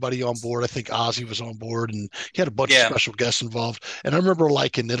had everybody on board. I think Ozzy was on board, and he had a bunch of special guests involved. And I remember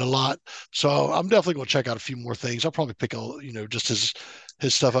liking it a lot. So I'm definitely going to check out a few more things. I'll probably pick just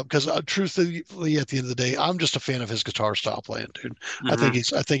his stuff up because truthfully, at the end of the day, I'm just a fan of his guitar style playing, dude. Mm-hmm.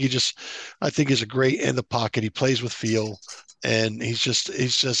 I think he's a great in the pocket. He plays with feel, and he's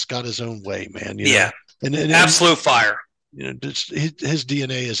just got his own way, man. You know, Yeah. and Absolute fire. you know, just his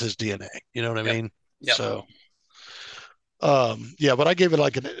DNA is his DNA. You know what I Yep. mean? Yep. So. Yeah, but I gave it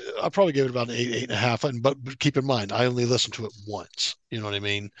I probably gave it about an eight, 8.5. But keep in mind, I only listened to it once. You know what I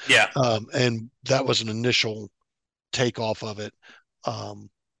mean? Yeah. And that was an initial takeoff of it. Um,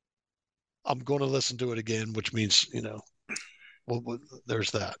 I'm going to listen to it again, which means,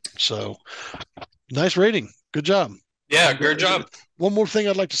 there's that. So nice rating. Good job. Yeah. I'm Great glad. job. One more thing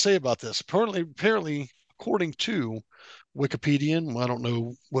I'd like to say about this. Apparently, according to Wikipedia, I don't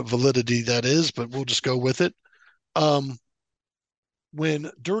know what validity that is, but we'll just go with it. Um,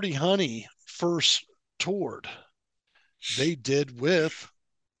 when Dirty Honey first toured, they did with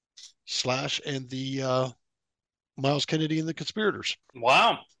Slash and the Myles Kennedy and the Conspirators.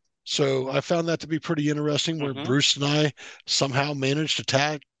 Wow. So I found that to be pretty interesting, where Mm-hmm. Bruce and I somehow managed to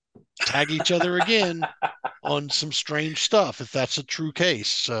tag each other again on some strange stuff, if that's a true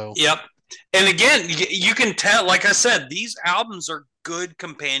case. So Yep. And again, you can tell, like I said, these albums are good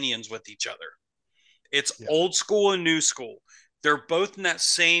companions with each other. It's yeah, old school and new school. They're both in that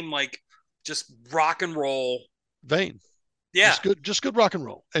same, like, just rock and roll. vein. Yeah. Just good rock and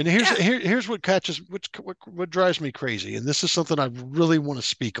roll. And Yeah. here's what catches, what drives me crazy, and this is something I really want to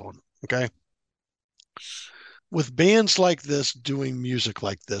speak on. Okay, with bands like this doing music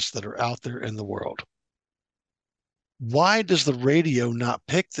like this that are out there in the world, why does the radio not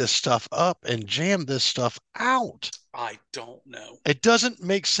pick this stuff up and jam this stuff out? I don't know. It doesn't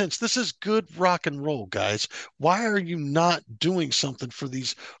make sense. This is good rock and roll, guys. Why are you not doing something for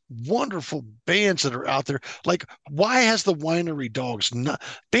these wonderful bands that are out there? Like, why has the Winery Dogs not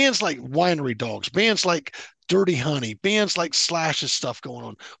bands like Winery Dogs, bands like Dirty Honey, bands like Slash's stuff going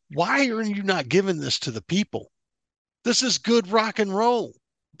on? Why are you not giving this to the people? This is good rock and roll.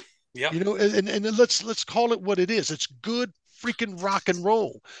 Yep. And let's call it what it is. It's good freaking rock and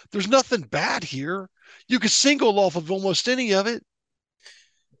roll. There's nothing bad here. You could single off of almost any of it.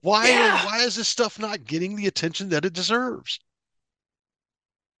 Yeah. Why is this stuff not getting the attention that it deserves?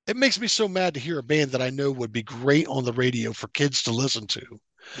 It makes me so mad to hear a band that I know would be great on the radio for kids to listen to.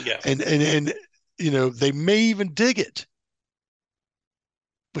 Yeah. And they may even dig it,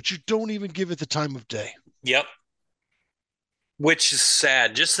 but you don't even give it the time of day. Yep. Which is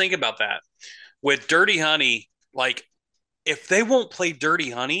sad. Just think about that. With Dirty Honey, like, if they won't play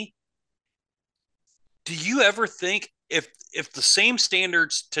Dirty Honey, do you ever think if the same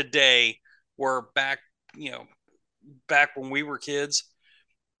standards today were back, you know, back when we were kids,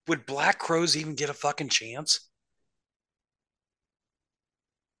 would Black Crows even get a fucking chance?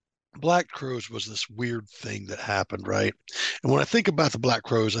 Black Crows was this weird thing that happened, right? And when I think about the Black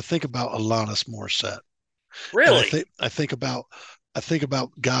Crows, I think about Alanis Morissette, and Really? I think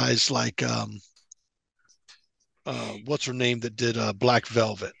about guys like what's her name that did Black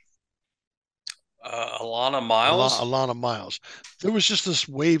Velvet, Alana Miles? Alana Miles. There was just this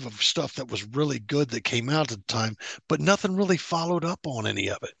wave of stuff that was really good that came out at the time, but nothing really followed up on any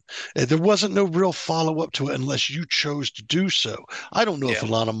of it. There wasn't no real follow up to it unless you chose to do so. I don't know if Yeah.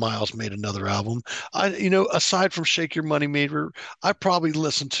 Alana Miles made another album. Aside from Shake Your Money Maker, I probably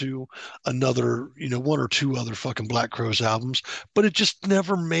listened to another, one or two other fucking Black Crowes albums, but it just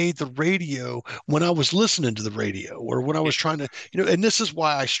never made the radio when I was listening to the radio or when I Yeah. was trying to, and this is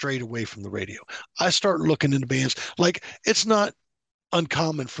why I strayed away from the radio. I start looking into bands. Like, it's not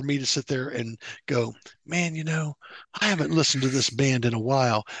uncommon for me to sit there and go, man, I haven't listened to this band in a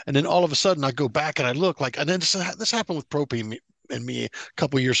while. And then all of a sudden I go back and I look like, and then this happened with Propane and me a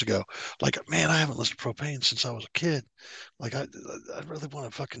couple of years ago. Like, man, I haven't listened to Propane since I was a kid. Like, I really want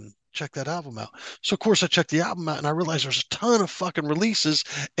to fucking check that album out. So of course I checked the album out and I realized there's a ton of fucking releases.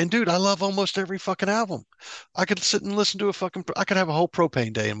 And dude, I love almost every fucking album. I could sit and listen to I could have a whole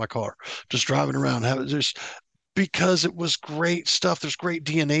Propane day in my car, just driving around, have it just because it was great stuff. There's great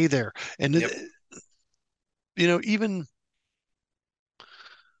DNA there. And Yep. even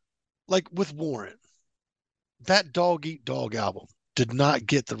like with Warren, that Dog Eat Dog album did not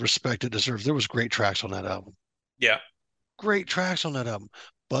get the respect it deserves. There was great tracks on that album. Yeah. Great tracks on that album.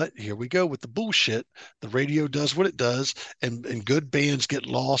 But here we go with the bullshit. The radio does what it does, and good bands get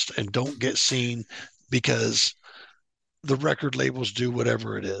lost and don't get seen because the record labels do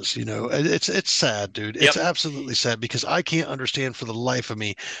whatever it is. It's sad, dude. Yep. It's absolutely sad because I can't understand for the life of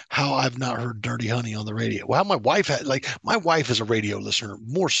me how I've not heard Dirty Honey on the radio. Well, my wife is a radio listener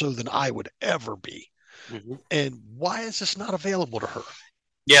more so than I would ever be. Mm-hmm. And why is this not available to her?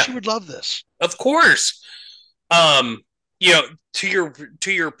 Yeah. She would love this. Of course. Um, you know, to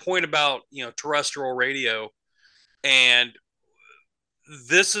your point about, you know, terrestrial radio, and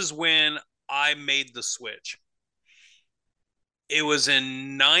this is when I made the switch. It was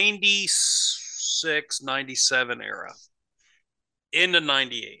in 96, 97 era into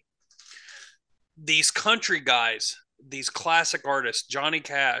 98. These country guys, these classic artists, Johnny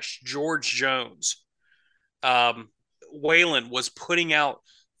Cash, George Jones, um, Waylon was putting out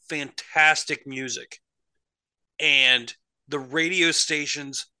fantastic music. And the radio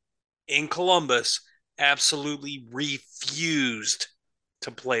stations in Columbus absolutely refused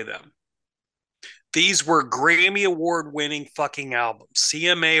to play them. These were Grammy Award winning fucking albums,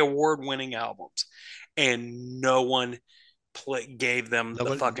 CMA Award winning albums, and no one gave them the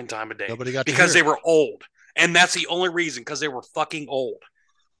Nobody, fucking time of day nobody got to because hear they it. were old. And that's the only reason, because they were fucking old.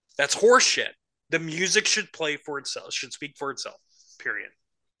 That's horseshit. The music should play for itself, should speak for itself. Period.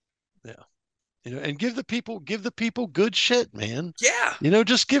 Yeah. You know, and give the people good shit, man. Yeah. You know,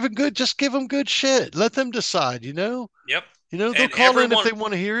 just give them good shit. Let them decide, you know. Yep. You know, they'll And call in if everyone. they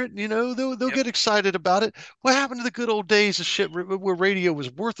want to hear it. You know, they'll Yep. get excited about it. What happened to the good old days of shit where radio was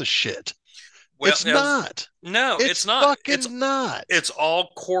worth a shit? Well, It's not. no, It's it's not. fucking not. It's all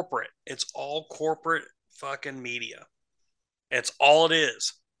corporate. It's all corporate fucking media. It's all it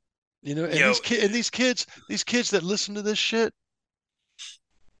is. You know, You and know, these kids that listen to this shit,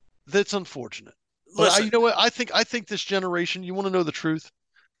 that's unfortunate. But listen, you know what? I think this generation, you want to know the truth?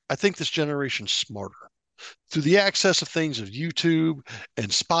 I think this generation's smarter. Through the access of things of YouTube and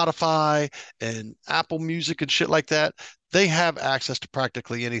Spotify and Apple Music and shit like that, they have access to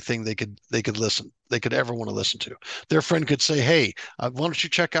practically anything they could ever want to listen to. Their friend could say, "Hey, why don't you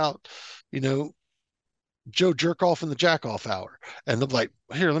check out, you know, Joe Jerkoff in the Jack Off Hour?" And they're like,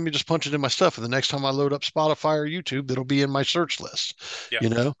 "Here, let me just punch it in my stuff, and the next time I load up Spotify or YouTube, it'll be in my search list." yeah. You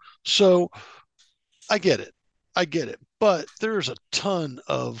know, so I get it. I get it. But there's a ton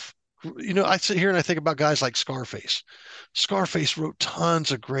of, you know, I sit here and I think about guys like Scarface. Scarface wrote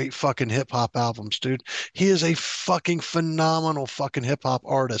tons of great fucking hip hop albums, dude. He is a fucking phenomenal fucking hip hop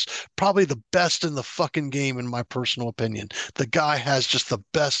artist. Probably the best in the fucking game, in my personal opinion. The guy has just the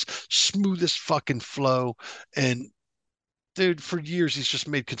best, smoothest fucking flow. And dude, for years, he's just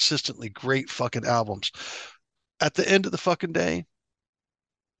made consistently great fucking albums. At the end of the fucking day,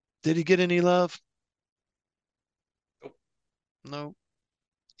 did he get any love? No.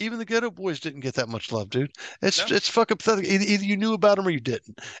 Even the Ghetto Boys didn't get that much love, dude. No. It's fucking pathetic. Either you knew about them or you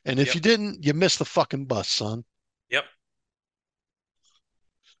didn't. And if Yep. you didn't, you missed the fucking bus, son. Yep.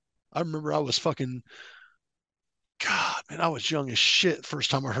 I remember I was fucking God, man, I was young as shit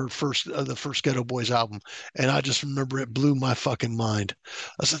first time I heard the first Ghetto Boys album, and I just remember it blew my fucking mind.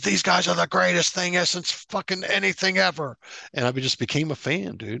 I said, "These guys are the greatest thing since fucking anything ever," and I just became a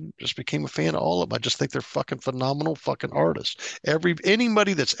fan, dude. Just became a fan of all of them. I just think they're fucking phenomenal fucking artists.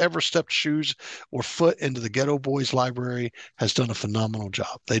 Anybody that's ever stepped shoes or foot into the Ghetto Boys library has done a phenomenal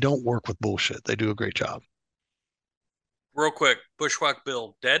job. They don't work with bullshit. They do a great job. Real quick, Bushwhack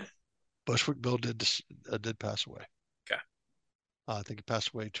Bill dead? Bushwick Bill did pass away. Okay. I think he passed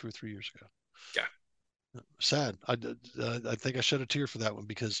away 2 or 3 years ago. Okay. Sad. I think I shed a tear for that one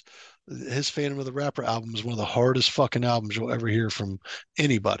because his Phantom of the Rapper album is one of the hardest fucking albums you'll ever hear from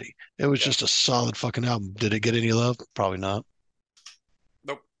anybody. It was just a solid fucking album. Did it get any love? Probably not.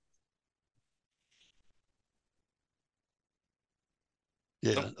 Nope.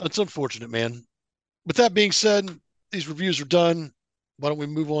 Yeah, Nope. it's unfortunate, man. With that being said, these reviews are done. Why don't we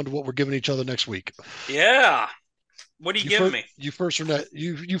move on to what we're giving each other next week? Yeah. What are you giving me? You first or not?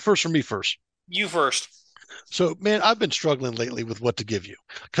 You first or me first? You first. So, man, I've been struggling lately with what to give you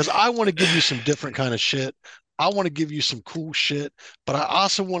because I want to give you some different kind of shit. I want to give you some cool shit, but I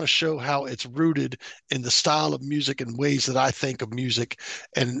also want to show how it's rooted in the style of music and ways that I think of music.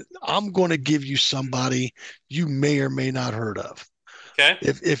 And I'm going to give you somebody you may or may not heard of. Okay.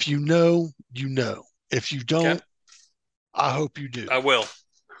 If you know, you know. If you don't, Okay. I hope you do. I will.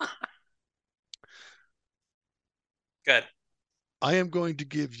 Good. I am going to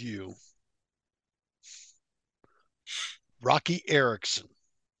give you Rocky Erickson.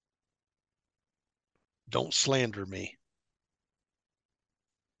 Don't slander me.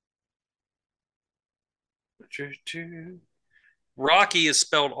 Rocky is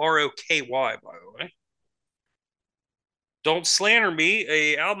spelled Roky, by the way. Don't Slander Me,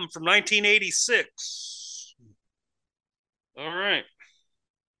 a album from 1986. All right.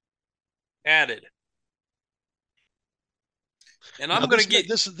 Added. And Now I'm going to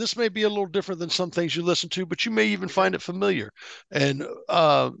this may get, this may be a little different than some things you listen to, but you may even find it familiar. And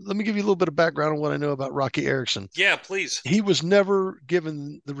let me give you a little bit of background on what I know about Rocky Erickson. yeah, please. He was never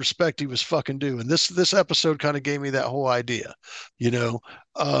given the respect he was fucking due, and this episode kind of gave me that whole idea. You know,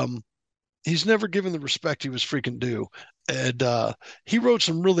 um, he's never given the respect he was freaking due, and he wrote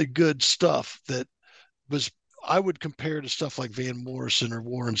some really good stuff that was I would compare to stuff like Van Morrison or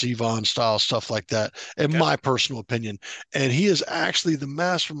Warren Zevon style stuff like that, in Okay. my personal opinion. And he is actually the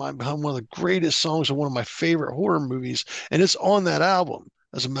mastermind behind one of the greatest songs of one of my favorite horror movies, and it's on that album.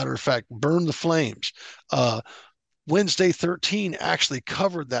 As a matter of fact, "Burn the Flames." Wednesday 13 actually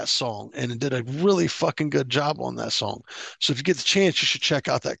covered that song and did a really fucking good job on that song. So if you get the chance, you should check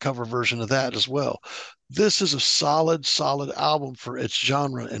out that cover version of that as well. This is a solid, solid album for its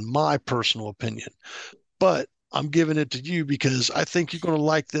genre, in my personal opinion. But I'm giving it to you because I think you're going to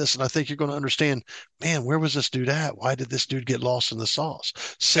like this, and I think you're going to understand, man, where was this dude at? Why did this dude get lost in the sauce?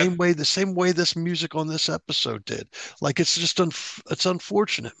 Okay. The same way this music on this episode did. Like it's just it's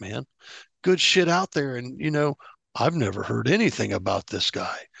unfortunate, man. Good shit out there, and I've never heard anything about this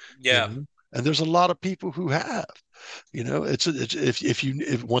guy. You Yeah. know, and there's a lot of people who have. It's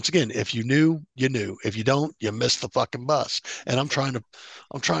if once again, if you knew, you knew. If you don't, you missed the fucking bus. And I'm trying to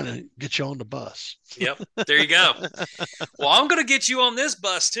get you on the bus. Yep. There you go. Well, I'm going to get you on this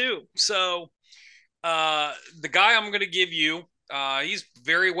bus too. So, the guy I'm going to give you, he's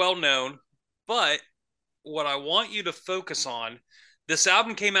very well known, but what I want you to focus on, this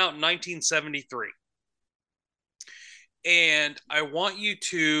album came out in 1973. And I want you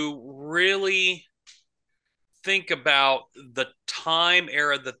to really think about the time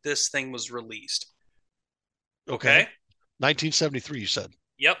era that this thing was released. Okay. Okay? 1973, you said.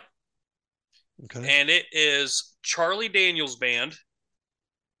 Yep. Okay. And it is Charlie Daniels Band.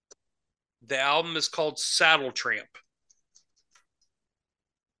 The album is called Saddle Tramp.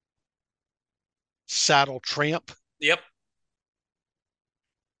 Saddle Tramp. Yep.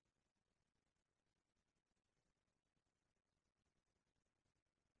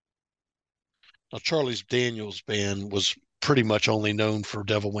 Now, Charlie's Daniels band was pretty much only known for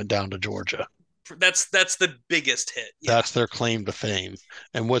 "Devil Went Down to Georgia." That's the biggest hit. Yeah. That's their claim to fame.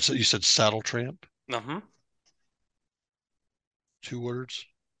 And what's it? You said Saddle Tramp? Uh-huh. 2 words?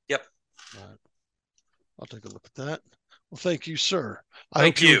 Yep. All right. I'll take a look at that. Well, thank you, sir. I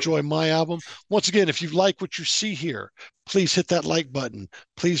Thank hope you you. enjoy my album. Once again, if you like what you see here, please hit that like button.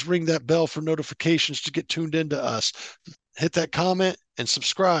 Please ring that bell for notifications to get tuned into us. Hit that comment and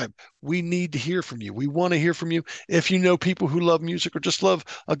subscribe. We need to hear from you. We want to hear from you. If you know people who love music or just love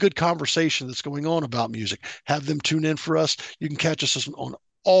a good conversation that's going on about music, have them tune in for us. You can catch us on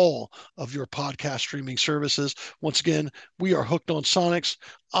all of your podcast streaming services. Once again, we are Hooked on Sonics.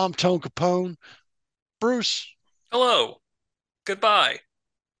 I'm Tone Capone. Bruce. Hello. Goodbye.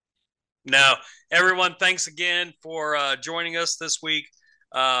 No, everyone, thanks again for joining us this week.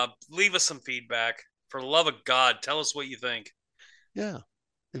 Leave us some feedback. For the love of God, tell us what you think. Yeah.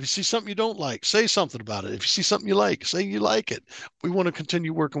 If you see something you don't like, say something about it. If you see something you like, say you like it. We want to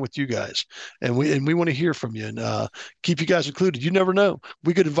continue working with you guys, and we want to hear from you, and keep you guys included. You never know.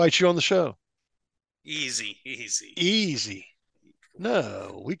 We could invite you on the show. Easy, easy. Easy.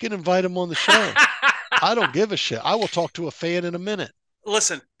 No, we can invite them on the show. I don't give a shit. I will talk to a fan in a minute.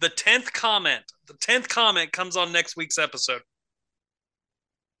 Listen, the 10th comment comes on next week's episode.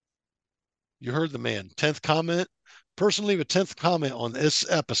 You heard the man. 10th comment. Person leave a 10th comment on this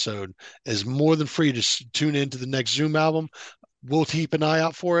episode is more than free to tune into the next Zoom album. We'll keep an eye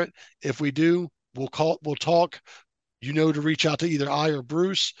out for it. If we do, we'll talk. To reach out to either I or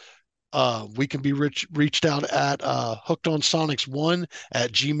Bruce. We can be reached out at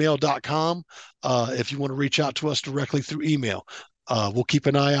hookedonsonics1@gmail.com if you want to reach out to us directly through email. We'll keep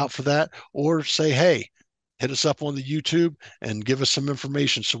an eye out for that, or say, hey, hit us up on the YouTube and give us some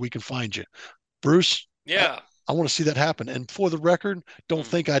information so we can find you. Bruce, Yeah. I want to see that happen. And for the record, don't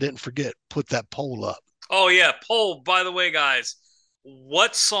think I didn't forget, put that poll up. Oh, yeah. Poll, by the way, guys.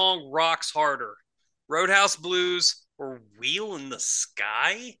 What song rocks harder? Roadhouse Blues or Wheel in the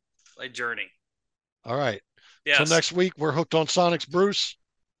Sky by Journey? All right. Yes. Till next week, we're Hooked on Sonics. Bruce,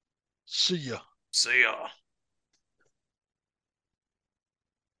 see ya. See ya.